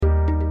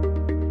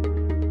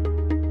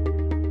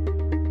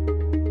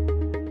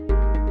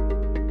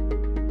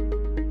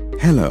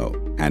Hello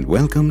and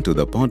welcome to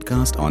the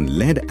podcast on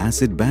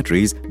lead-acid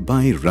batteries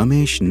by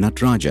Ramesh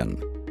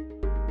Natarajan.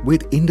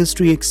 With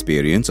industry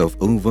experience of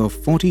over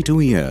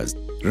 42 years,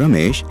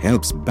 Ramesh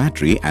helps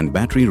battery and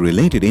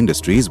battery-related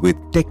industries with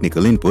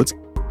technical inputs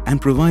and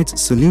provides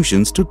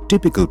solutions to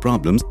typical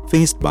problems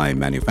faced by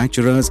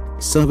manufacturers,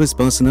 service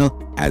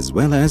personnel, as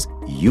well as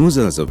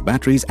users of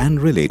batteries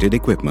and related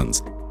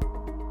equipments.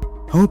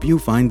 Hope you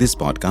find this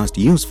podcast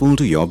useful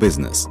to your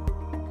business.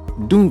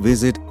 Do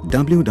visit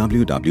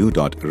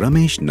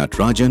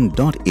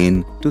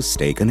www.rameshnatarajan.in to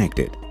stay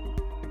connected.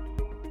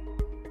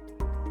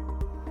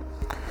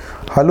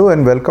 Hello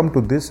and welcome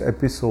to this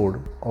episode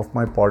of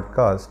my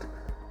podcast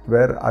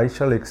where I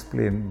shall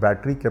explain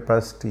battery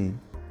capacity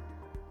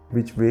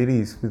which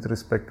varies with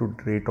respect to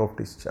rate of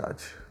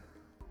discharge.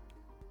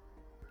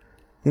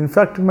 In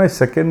fact, in my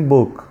second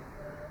book,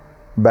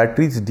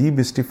 Batteries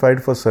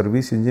Demystified for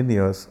Service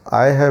Engineers,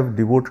 I have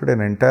devoted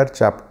an entire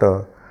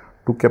chapter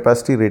to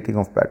capacity rating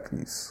of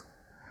batteries.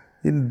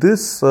 In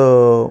this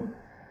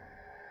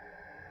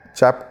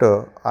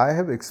chapter, I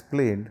have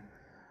explained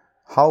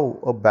how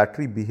a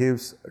battery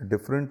behaves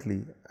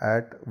differently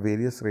at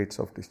various rates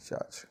of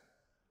discharge.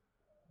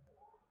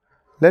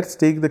 Let's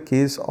take the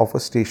case of a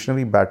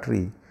stationary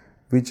battery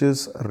which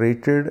is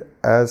rated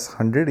as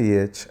 100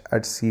 Ah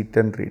at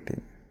C10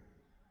 rating.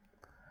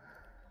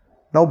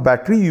 Now,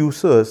 battery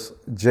users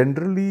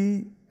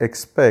generally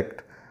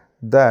expect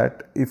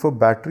that if a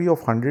battery of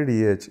 100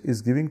 Ah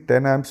is giving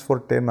 10 amps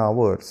for 10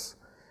 hours,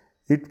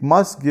 it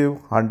must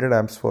give 100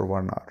 amps for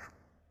 1 hour.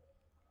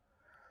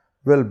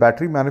 Well,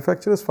 battery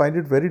manufacturers find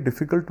it very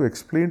difficult to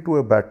explain to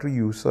a battery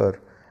user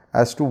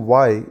as to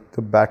why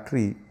the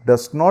battery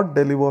does not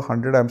deliver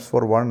 100 amps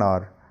for 1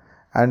 hour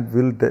and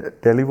will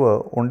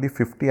deliver only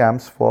 50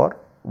 amps for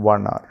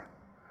 1 hour.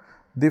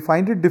 They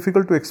find it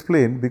difficult to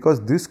explain because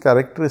this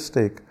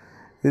characteristic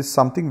is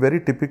something very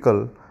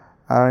typical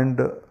and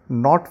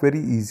not very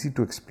easy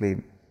to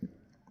explain.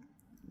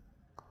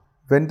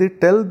 When they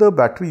tell the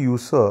battery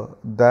user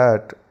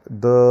that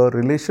the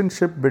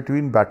relationship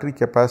between battery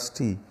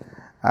capacity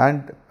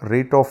and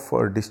rate of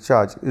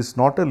discharge is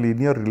not a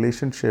linear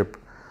relationship,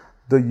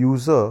 the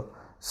user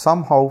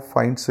somehow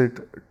finds it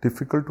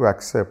difficult to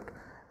accept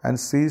and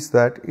says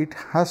that it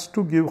has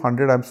to give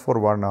 100 amps for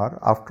 1 hour.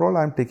 After all,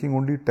 I am taking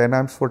only 10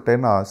 amps for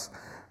 10 hours,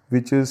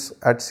 which is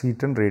at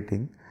C10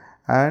 rating,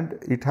 and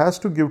it has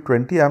to give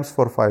 20 amps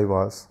for 5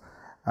 hours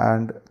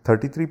and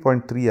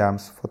 33.3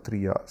 amps for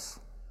 3 hours.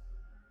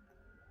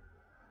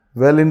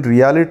 Well, in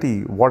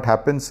reality, what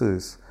happens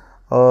is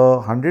a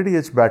 100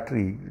 Ah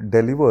battery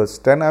delivers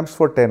 10 amps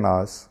for 10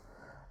 hours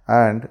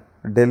and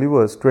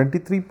delivers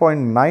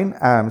 23.9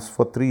 amps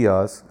for 3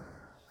 hours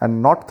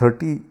and not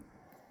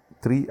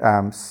 33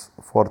 amps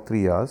for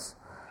 3 hours.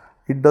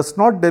 It does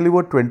not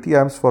deliver 20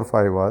 amps for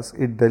 5 hours.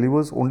 It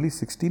delivers only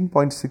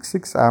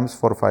 16.66 amps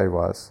for 5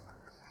 hours.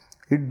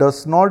 It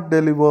does not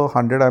deliver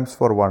 100 amps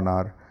for 1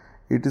 hour.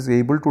 It is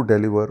able to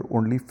deliver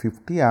only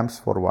 50 amps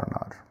for 1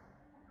 hour.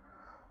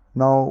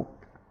 Now,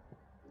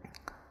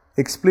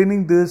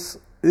 explaining this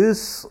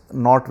is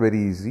not very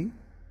easy,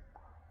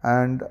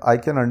 and I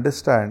can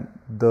understand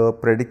the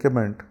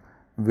predicament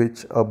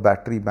which a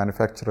battery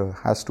manufacturer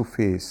has to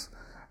face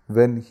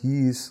when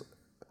he is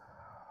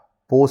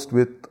posed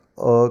with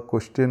a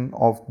question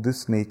of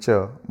this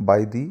nature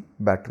by the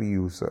battery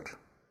user.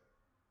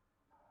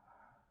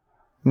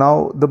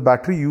 Now, the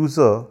battery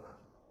user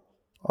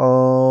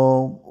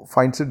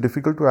finds it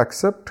difficult to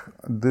accept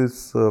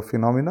this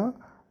phenomena,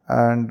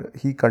 and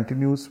he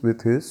continues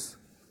with his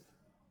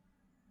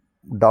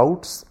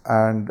doubts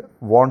and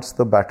wants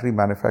the battery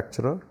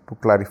manufacturer to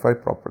clarify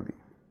properly.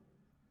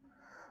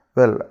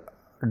 Well,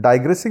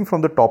 digressing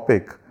from the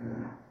topic,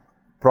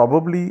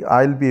 probably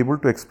I'll be able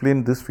to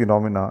explain this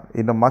phenomena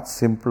in a much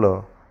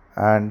simpler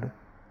and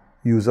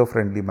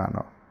user-friendly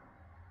manner.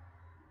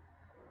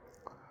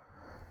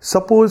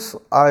 Suppose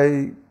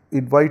I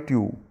invite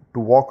you to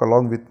walk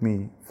along with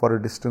me for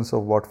a distance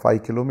of about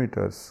 5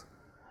 kilometers.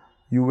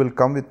 You will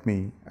come with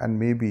me and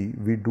maybe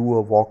we do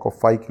a walk of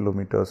 5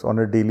 kilometers on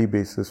a daily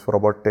basis for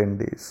about 10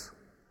 days.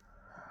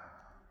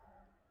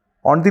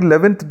 On the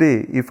 11th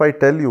day, if I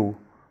tell you,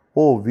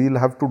 oh, we'll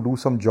have to do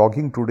some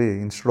jogging today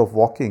instead of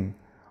walking,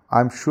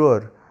 I'm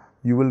sure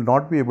you will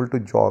not be able to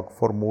jog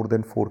for more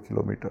than 4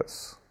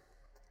 kilometers.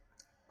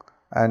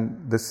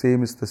 And the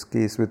same is the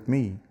case with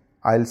me.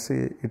 I'll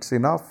say it's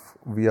enough,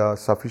 we are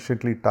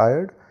sufficiently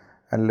tired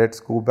and let's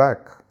go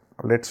back.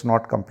 Let's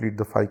not complete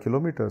the 5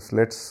 kilometers.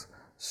 Let's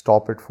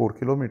stop at 4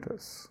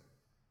 kilometers.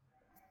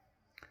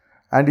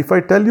 And if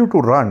I tell you to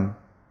run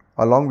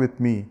along with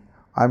me,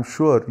 I'm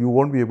sure you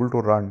won't be able to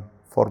run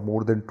for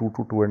more than 2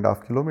 to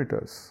 2.5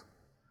 kilometers.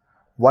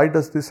 Why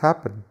does this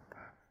happen?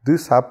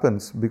 This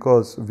happens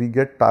because we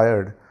get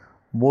tired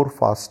more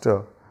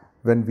faster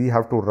when we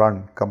have to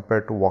run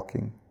compared to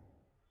walking.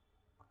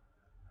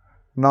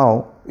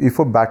 Now, if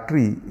a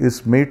battery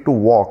is made to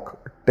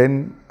walk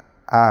 10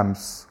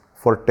 amps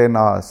for 10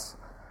 hours,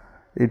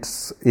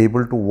 it's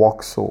able to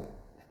walk so.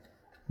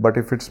 But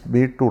if it's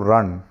made to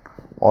run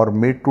or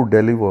made to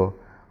deliver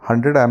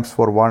 100 amps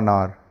for 1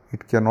 hour,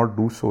 it cannot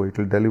do so. It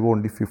will deliver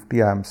only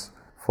 50 amps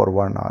for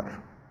 1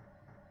 hour.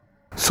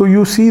 So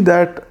you see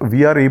that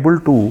we are able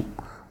to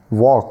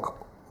walk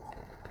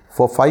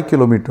for 5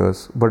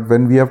 kilometers, but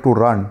when we have to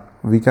run,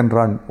 we can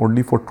run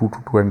only for 2 to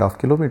 2.5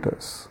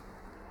 kilometers.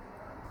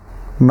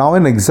 Now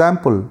an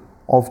example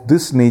of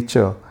this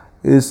nature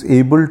is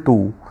able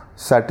to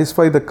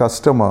satisfy the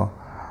customer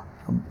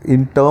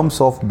in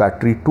terms of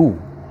battery too.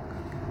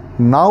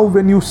 Now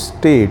when you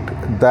state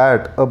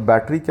that a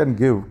battery can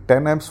give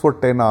 10 amps for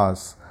 10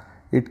 hours,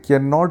 it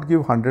cannot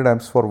give 100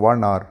 amps for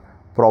 1 hour,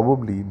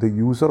 probably the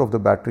user of the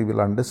battery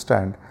will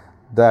understand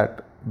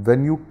that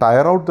when you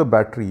tire out the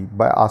battery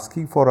by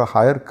asking for a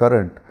higher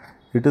current,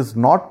 it is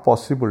not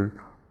possible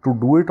to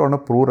do it on a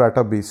pro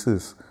rata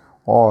basis,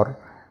 or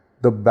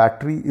the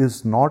battery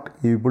is not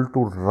able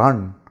to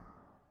run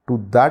to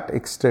that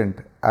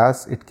extent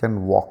as it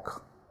can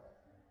walk.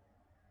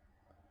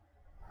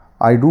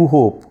 I do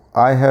hope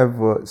I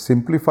have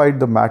simplified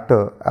the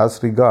matter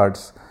as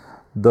regards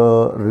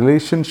the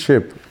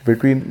relationship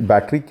between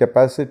battery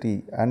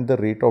capacity and the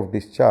rate of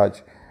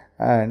discharge,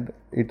 and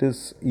it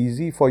is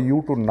easy for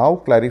you to now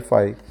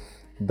clarify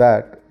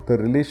that the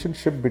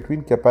relationship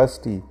between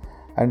capacity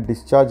and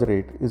discharge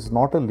rate is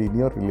not a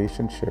linear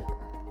relationship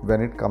when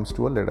it comes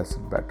to a lead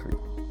acid battery.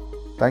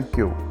 Thank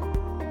you.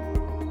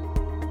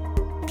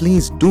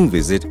 Please do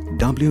visit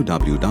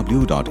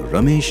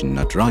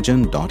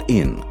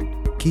www.rameshnatrajan.in.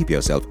 Keep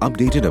yourself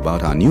updated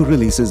about our new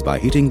releases by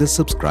hitting the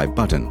subscribe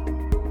button.